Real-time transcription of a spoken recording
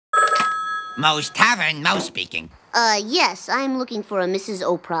Moe's Tavern, Moe speaking. Yes, I'm looking for a Mrs.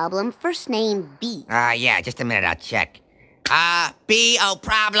 O'Problem, first name B. Yeah, just a minute, I'll check. B.O.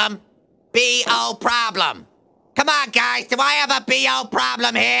 Problem? B.O. Problem. Come on, guys, do I have a B.O.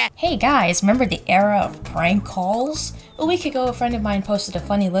 problem here? Hey guys, remember the era of prank calls? A week ago, a friend of mine posted a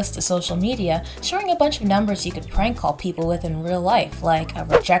funny list to social media showing a bunch of numbers you could prank call people with in real life, like a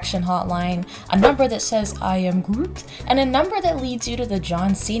rejection hotline, a number that says I am Groot, and a number that leads you to the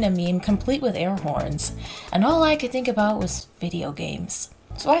John Cena meme complete with air horns. And all I could think about was video games.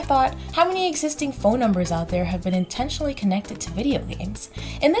 So I thought, how many existing phone numbers out there have been intentionally connected to video games?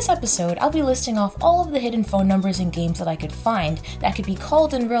 In this episode, I'll be listing off all of the hidden phone numbers in games that I could find that could be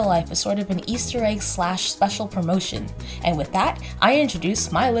called in real life as sort of an Easter egg / special promotion. And with that, I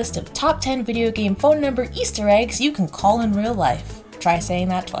introduce my list of top 10 video game phone number Easter eggs you can call in real life. Try saying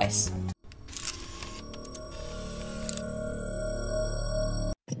that twice.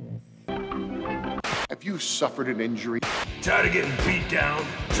 Have you suffered an injury? Tired of getting beat down,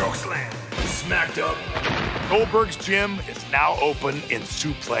 chokeslammed, smacked up? Goldberg's gym is now open in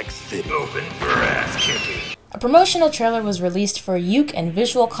Suplex City. Open for ass kicking. A promotional trailer was released for Uke and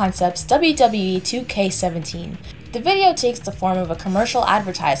Visual Concepts WWE 2K17. The video takes the form of a commercial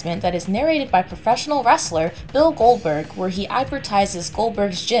advertisement that is narrated by professional wrestler Bill Goldberg, where he advertises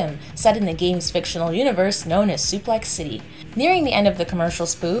Goldberg's gym, set in the game's fictional universe known as Suplex City. Nearing the end of the commercial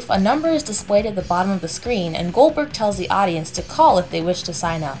spoof, a number is displayed at the bottom of the screen, and Goldberg tells the audience to call if they wish to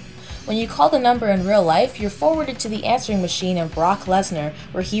sign up. When you call the number in real life, you're forwarded to the answering machine of Brock Lesnar,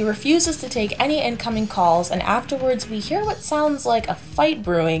 where he refuses to take any incoming calls, and afterwards we hear what sounds like a fight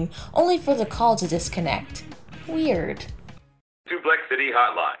brewing, only for the call to disconnect. Weird. Suplex City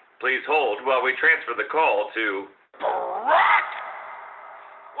Hotline. Please hold while we transfer the call to Brock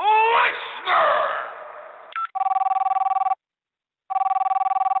Lesnar!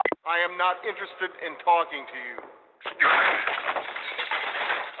 I am not interested in talking to you.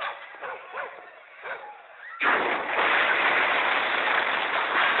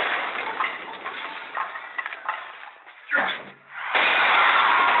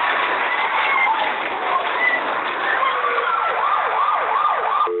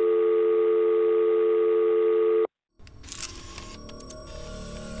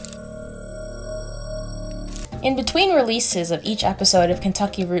 In between releases of each episode of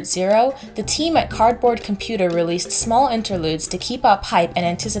Kentucky Route Zero, the team at Cardboard Computer released small interludes to keep up hype and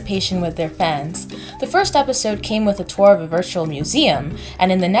anticipation with their fans. The first episode came with a tour of a virtual museum,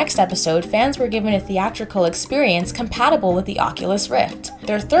 and in the next episode, fans were given a theatrical experience compatible with the Oculus Rift.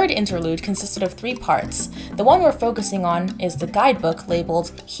 Their third interlude consisted of 3 parts. The one we're focusing on is the guidebook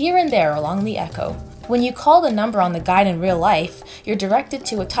labeled Here and There Along the Echo. When you call the number on the guide in real life, you're directed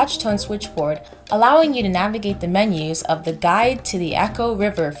to a touch-tone switchboard, allowing you to navigate the menus of the Guide to the Echo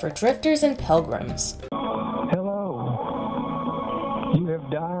River for drifters and pilgrims. Hello. You have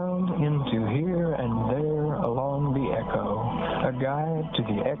dialed into Here and There Along the Echo, a guide to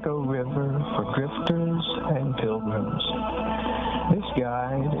the Echo River for drifters and pilgrims. This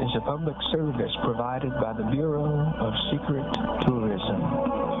guide is a public service provided by the Bureau of Secret Tourism.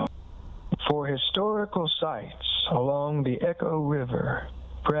 For historical sites along the Echo River,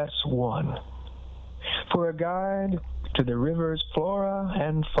 press 1. For a guide to the river's flora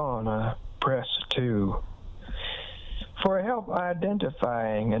and fauna, press 2. For help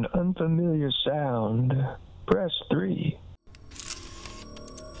identifying an unfamiliar sound, press 3.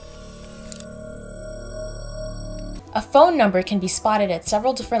 A phone number can be spotted at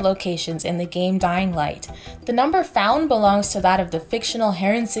several different locations in the game Dying Light. The number found belongs to that of the fictional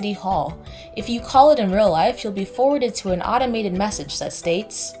Heron City Hall. If you call it in real life, you'll be forwarded to an automated message that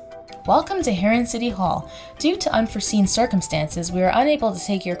states, "Welcome to Heron City Hall. Due to unforeseen circumstances, we are unable to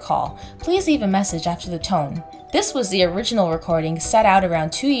take your call. Please leave a message after the tone." This was the original recording set out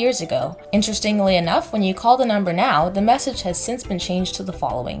around 2 years ago. Interestingly enough, when you call the number now, the message has since been changed to the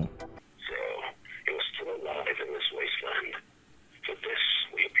following.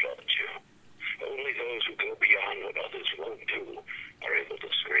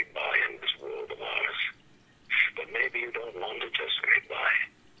 Maybe you don't want to just scrape by.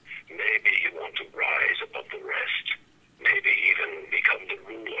 Maybe you want to rise above the rest. Maybe even become the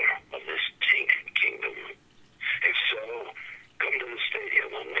ruler of this Tink Kingdom. If so, come to the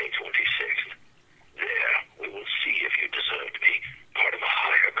stadium on May 26th. There, we will see if you deserve to be part of a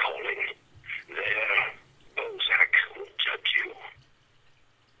higher calling. There, Bozak will judge you.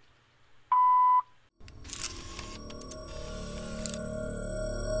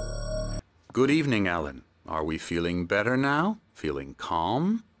 Good evening, Alan. Are we feeling better now? Feeling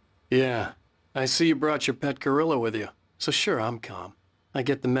calm? Yeah. I see you brought your pet gorilla with you. So sure, I'm calm. I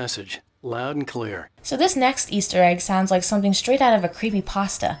get the message. Loud and clear. So this next Easter egg sounds like something straight out of a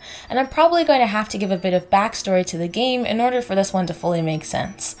creepypasta, and I'm probably going to have to give a bit of backstory to the game in order for this one to fully make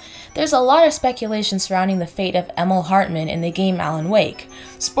sense. There's a lot of speculation surrounding the fate of Emil Hartman in the game Alan Wake.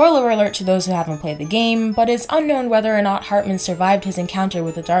 Spoiler alert to those who haven't played the game, but it's unknown whether or not Hartman survived his encounter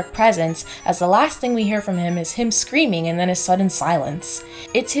with the Dark Presence, as the last thing we hear from him is him screaming and then a sudden silence.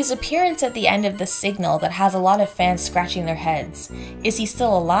 It's his appearance at the end of The Signal that has a lot of fans scratching their heads. Is he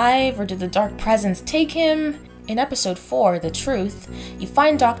still alive, or did the Dark Presence take him? In episode 4, The Truth, you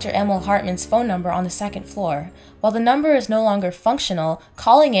find Dr. Emil Hartman's phone number on the 2nd floor. While the number is no longer functional,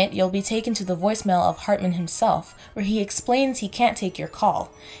 calling it, you'll be taken to the voicemail of Hartman himself, where he explains he can't take your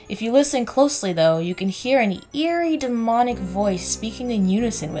call. If you listen closely though, you can hear an eerie demonic voice speaking in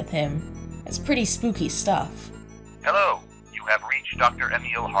unison with him. It's pretty spooky stuff. Hello, you have reached Dr.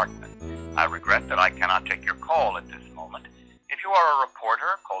 Emil Hartman. I regret that I cannot take your call at this moment. If you are a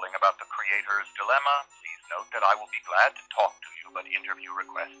reporter calling about the creator's dilemma, please note that I will be glad to talk to you, but interview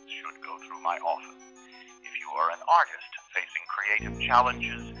requests should go through my office. If you are an artist facing creative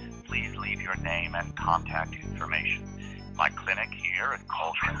challenges, please leave your name and contact information. My clinic here at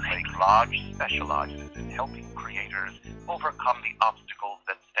Cauldron Lake Lodge specializes in helping creators overcome the obstacles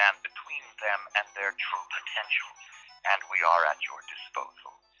that stand between them and their true potential, and we are at your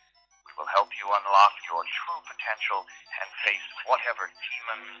disposal. We will help you unlock your true potential and face whatever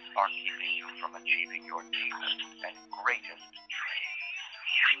demons are keeping you from achieving your deepest and greatest dreams.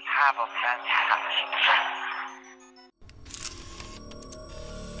 Have a fantastic day.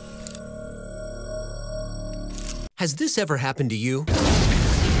 Has this ever happened to you?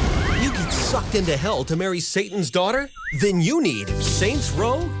 You get sucked into hell to marry Satan's daughter? Then you need Saints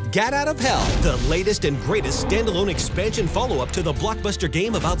Row: Gat Out of Hell, the latest and greatest standalone expansion follow-up to the blockbuster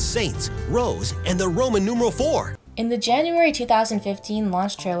game about saints, Rows, and the Roman numeral 4. In the January 2015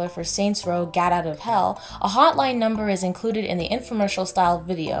 launch trailer for Saints Row: Gat Out of Hell, a hotline number is included in the infomercial-style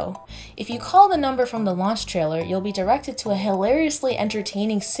video. If you call the number from the launch trailer, you'll be directed to a hilariously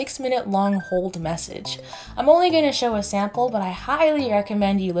entertaining 6-minute-long hold message. I'm only going to show a sample, but I highly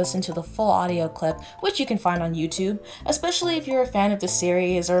recommend you listen to the full audio clip, which you can find on YouTube, especially if you're a fan of the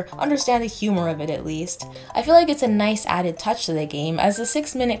series or understand the humor of it at least. I feel like it's a nice added touch to the game, as the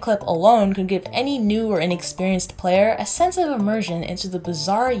 6-minute clip alone could give any new or inexperienced player a sense of immersion into the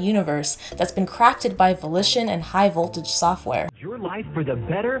bizarre universe that's been crafted by Volition and high voltage software. Your life for the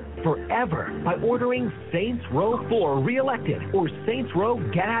better forever by ordering Saints Row 4 Re-Elected or Saints Row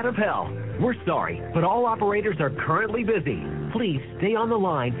Gat Out of Hell. We're sorry, but all operators are currently busy. Please stay on the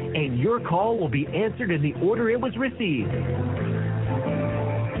line and your call will be answered in the order it was received.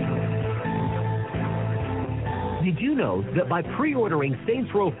 Did you know that by pre-ordering Saints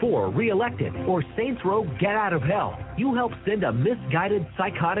Row 4 Re-Elected or Saints Row Gat Out of Hell, you help send a misguided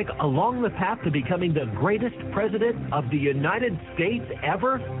psychotic along the path to becoming the greatest president of the United States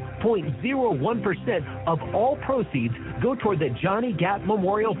ever? 0.01% of all proceeds go toward the Johnny Gat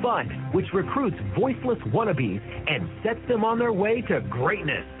Memorial Fund, which recruits voiceless wannabes and sets them on their way to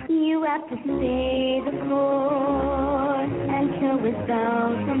greatness. You have to stay the course until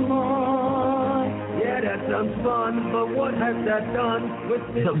without remorse. Yeah, that sounds fun, but what has that done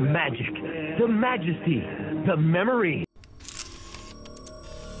with the magic, the majesty, the memory?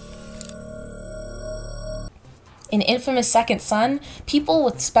 In infamous Second Son, people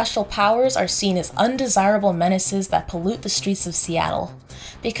with special powers are seen as undesirable menaces that pollute the streets of Seattle.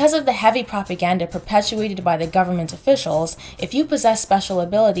 Because of the heavy propaganda perpetuated by the government officials, if you possess special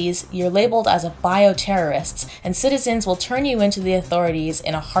abilities, you're labeled as a bioterrorist, and citizens will turn you into the authorities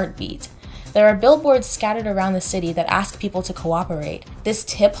in a heartbeat. There are billboards scattered around the city that ask people to cooperate. This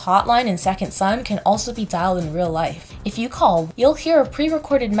tip hotline in Second Son can also be dialed in real life. If you call, you'll hear a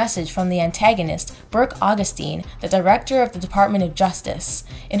pre-recorded message from the antagonist, Brooke Augustine, the director of the Department of Justice.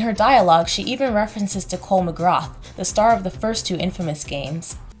 In her dialogue, she even references to Cole McGrath, the star of the first 2 infamous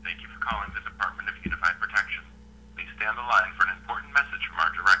games. Thank you for calling the Department of Unified Protection. Please stay on the line for an important message from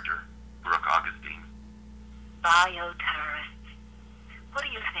our director, Brooke Augustine. Bioterrorists. What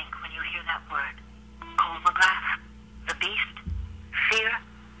do you think when you hear that word? Cole McGrath? The beast? Fear?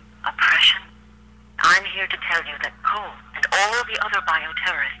 Oppression? I'm here to tell you that Cole and all the other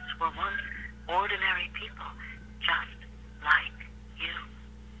bioterrorists were once ordinary people, just like you.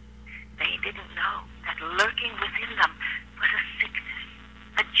 They didn't know that lurking within them was a sickness,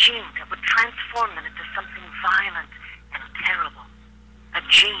 a gene that would transform them into something violent and terrible, a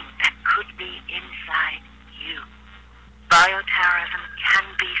gene that could be inside you. Bioterrorism can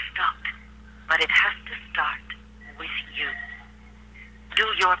be stopped, but it has to start with you. Do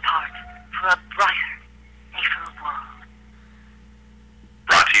your part for a brighter, safer world.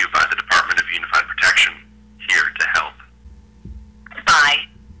 Brought to you by the Department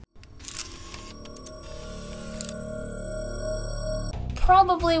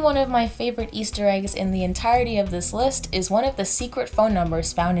Probably one of my favorite Easter eggs in the entirety of this list is one of the secret phone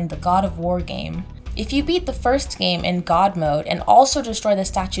numbers found in the God of War game. If you beat the first game in God mode and also destroy the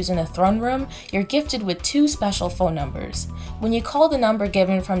statues in the throne room, you're gifted with 2 special phone numbers. When you call the number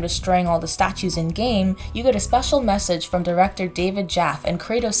given from destroying all the statues in game, you get a special message from director David Jaffe and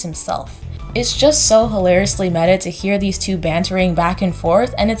Kratos himself. It's just so hilariously meta to hear these two bantering back and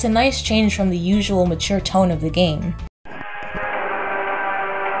forth, and it's a nice change from the usual mature tone of the game.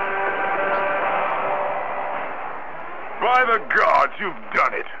 By the gods, you've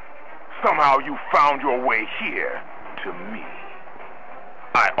done it. Somehow you found your way here to me.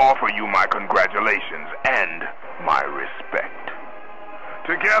 I offer you my congratulations and my respect.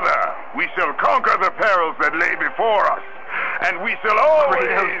 Together, we shall conquer the perils that lay before us, and we shall always...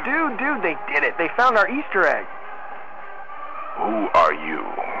 Kratos, dude, they did it. They found our Easter egg. Who are you?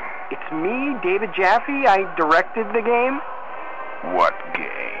 It's me, David Jaffe. I directed the game. What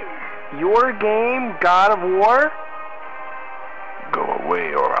game? Your game, God of War. Go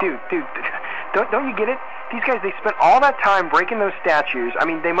away or I'll... Dude, don't you get it? These guys, they spent all that time breaking those statues. I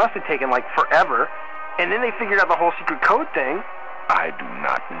mean, they must have taken, like, forever. And then they figured out the whole secret code thing. I do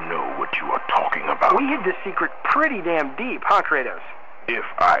not know what you are talking about. We hid the secret pretty damn deep, huh, Kratos? If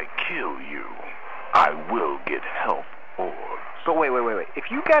I kill you, I will get help or... But wait. If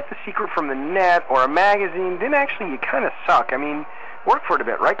you got the secret from the net or a magazine, then actually you kind of suck. I mean, work for it a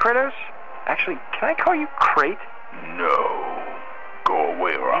bit, right, Kratos? Actually, can I call you Krat? No. Go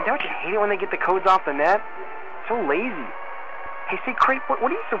away or I'll... Don't you hate it when they get the codes off the net? So lazy. Hey, say, Krat, what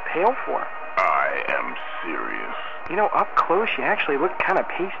are you so pale for? I am serious. You know, up close, you actually look kind of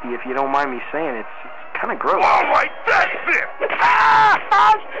pasty, if you don't mind me saying. It's kind of gross. All right, that's it!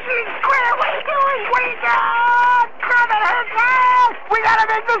 Oh, jeez, Krat, what are you doing? What are you doing? Grab it, help! We gotta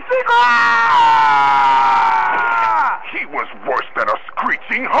make the secret! He was worse than a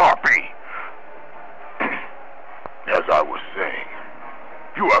screeching harpy. As I was saying,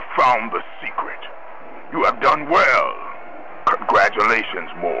 you have found the secret. You have done well. Congratulations,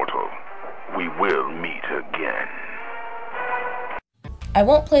 mortal. We will meet again. I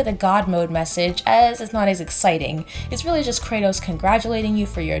won't play the God mode message, as it's not as exciting. It's really just Kratos congratulating you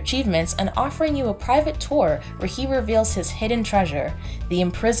for your achievements and offering you a private tour where he reveals his hidden treasure, the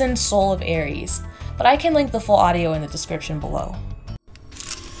imprisoned soul of Ares. But I can link the full audio in the description below.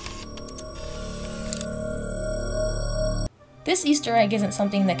 This Easter egg isn't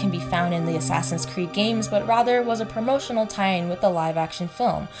something that can be found in the Assassin's Creed games, but rather was a promotional tie-in with the live-action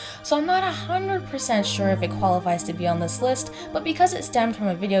film, so I'm not 100% sure if it qualifies to be on this list, but because it stemmed from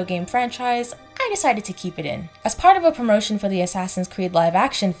a video game franchise, I decided to keep it in. As part of a promotion for the Assassin's Creed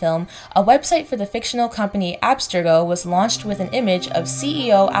live-action film, a website for the fictional company Abstergo was launched with an image of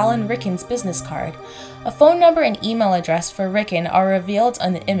CEO Alan Ricken's business card. A phone number and email address for Ricken are revealed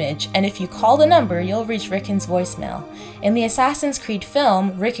on the image, and if you call the number, you'll reach Ricken's voicemail. In the Assassin's Creed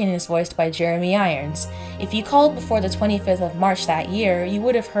film, Ricken is voiced by Jeremy Irons. If you called before the 25th of March that year, you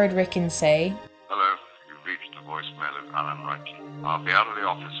would have heard Ricken say, "Hello, you've reached the voicemail of Alan Ricken. I'll be out of the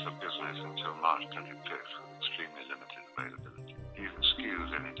office for business until March 25th with extremely limited availability. Please excuse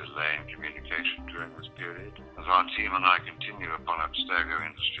any delay in communication during this period, as our team and I continue upon Abstergo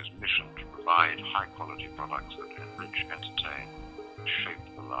Industries' mission to provide high-quality products that enrich, entertain, and shape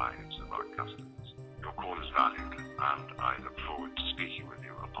the lives of our customers. Your call is valued, and I look forward to speaking with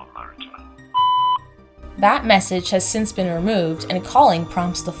you upon my return." That message has since been removed, and calling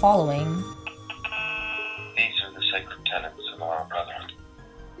prompts the following. "These are the sacred tenets of our brotherhood.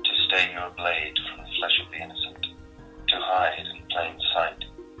 To stay your blade from the flesh of the innocent, to hide in plain sight,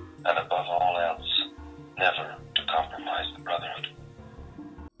 and above all else, never to compromise the brotherhood."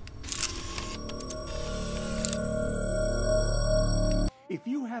 If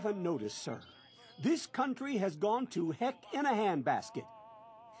you haven't noticed, sir, this country has gone to heck in a handbasket.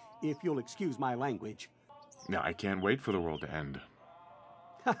 If you'll excuse my language. Now, I can't wait for the world to end.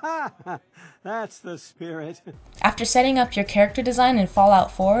 Ha ha! That's the spirit. After setting up your character design in Fallout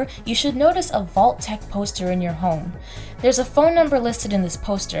 4, you should notice a Vault-Tec poster in your home. There's a phone number listed in this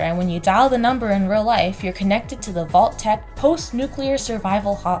poster, and when you dial the number in real life, you're connected to the Vault-Tec Post-Nuclear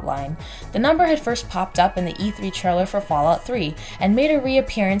Survival Hotline. The number had first popped up in the E3 trailer for Fallout 3, and made a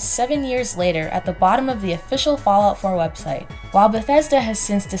reappearance 7 years later at the bottom of the official Fallout 4 website. While Bethesda has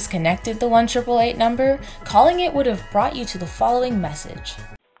since disconnected the 1-888 number, calling it would have brought you to the following message.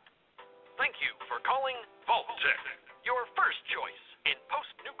 Thank you for calling Vault-Tec, your first choice in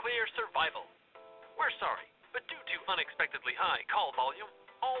post-nuclear survival. We're sorry, but due to unexpectedly high call volume,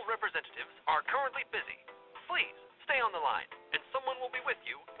 all representatives are currently busy. Please stay on the line, and someone will be with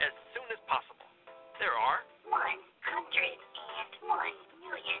you as soon as possible. There are 1-888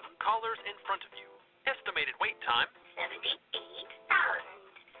 million. Callers in front of you. Estimated wait time.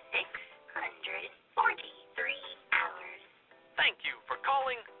 78,643 hours. Thank you for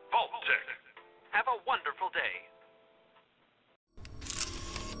calling Vault-Tec. Have a wonderful day.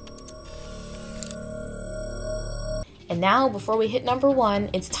 And now, before we hit number 1,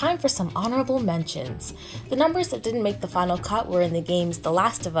 it's time for some honorable mentions. The numbers that didn't make the final cut were in the games The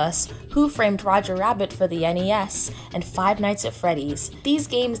Last of Us, Who Framed Roger Rabbit for the NES, and Five Nights at Freddy's. These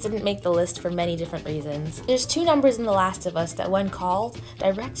games didn't make the list for many different reasons. There's 2 numbers in The Last of Us that, when called,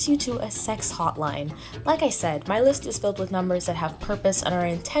 directs you to a sex hotline. Like I said, my list is filled with numbers that have purpose and are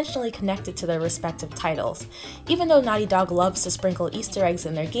intentionally connected to their respective titles. Even though Naughty Dog loves to sprinkle Easter eggs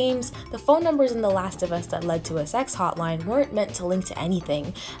in their games, the phone numbers in The Last of Us that led to a sex hotline weren't meant to link to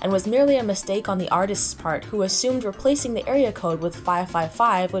anything, and was merely a mistake on the artist's part, who assumed replacing the area code with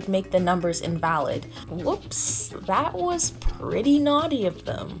 555 would make the numbers invalid. Whoops, that was pretty naughty of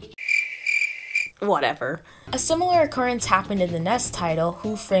them. Whatever. A similar occurrence happened in the NES title,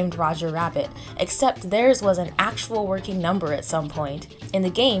 Who Framed Roger Rabbit, except theirs was an actual working number at some point. In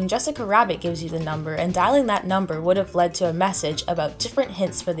the game, Jessica Rabbit gives you the number, and dialing that number would have led to a message about different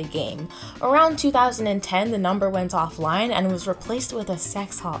hints for the game. Around 2010, the number went offline and was replaced with a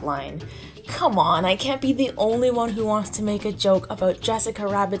sex hotline. Come on, I can't be the only one who wants to make a joke about Jessica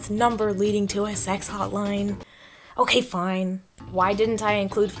Rabbit's number leading to a sex hotline. Okay, fine. Why didn't I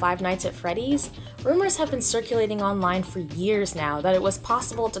include Five Nights at Freddy's? Rumors have been circulating online for years now that it was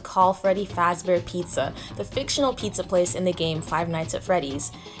possible to call Freddy Fazbear Pizza, the fictional pizza place in the game Five Nights at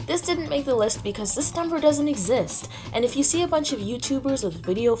Freddy's. This didn't make the list because this number doesn't exist, and if you see a bunch of YouTubers with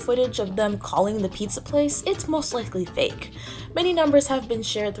video footage of them calling the pizza place, it's most likely fake. Many numbers have been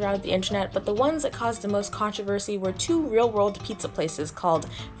shared throughout the internet, but the ones that caused the most controversy were 2 real-world pizza places called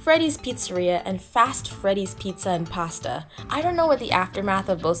Freddy's Pizzeria and Fast Freddy's Pizza and Pasta. I don't know what the aftermath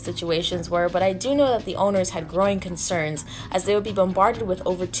of both situations were, but I do know that the owners had growing concerns, as they would be bombarded with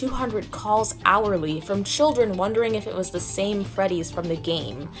over 200 calls hourly from children wondering if it was the same Freddy's from the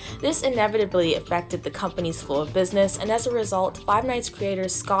game. This inevitably affected the company's flow of business, and as a result, Five Nights creator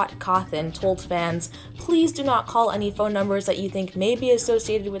Scott Cawthon told fans, "Please do not call any phone numbers that you think may be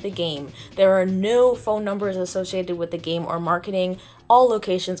associated with the game. There are no phone numbers associated with the game or marketing. All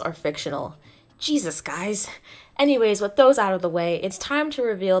locations are fictional." Jesus, guys. Anyways, with those out of the way, it's time to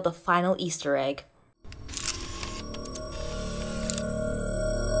reveal the final Easter egg.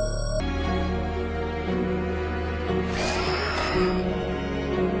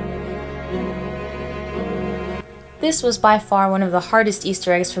 This was by far one of the hardest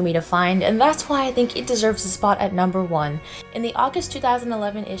Easter eggs for me to find, and that's why I think it deserves a spot at number 1. In the August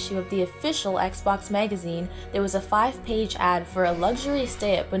 2011 issue of the official Xbox magazine, there was a 5-page ad for a luxury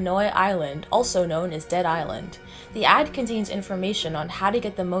stay at Bumbo Island, also known as Dead Island. The ad contains information on how to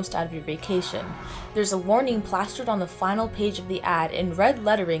get the most out of your vacation. There's a warning plastered on the final page of the ad in red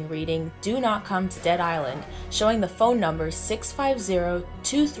lettering reading, "Do not come to Dead Island," showing the phone number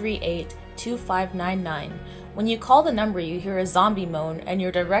 650-238-2599. When you call the number, you hear a zombie moan, and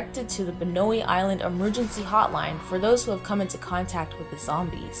you're directed to the Bumbo Island emergency hotline for those who have come into contact with the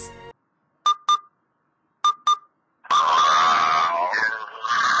zombies.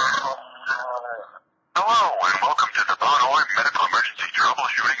 Hello, and welcome to the Bumbo Medical Emergency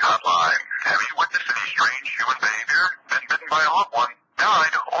Troubleshooting Hotline. Have you witnessed any strange human behavior, been bitten by a loved one,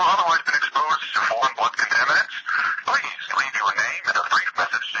 died, or otherwise been exposed to foreign blood contaminants? Please leave your name and a brief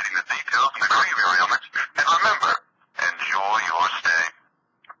message stating the details and the grave ailments. And remember, enjoy your stay.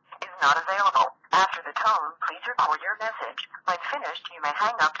 Is not available. After the tone, please record your message. When finished, you may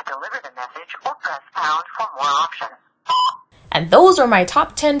hang up to deliver the message or press pound for more options. And those are my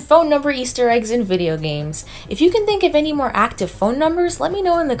top 10 phone number Easter eggs in video games. If you can think of any more active phone numbers, let me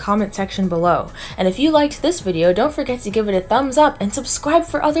know in the comment section below. And if you liked this video, don't forget to give it a thumbs up and subscribe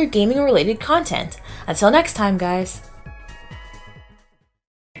for other gaming related content. Until next time, guys.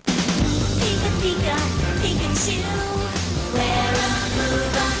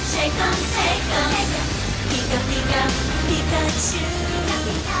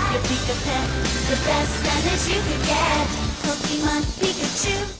 Your Pika Pet, the best message you could get. Pokemon Pikachu.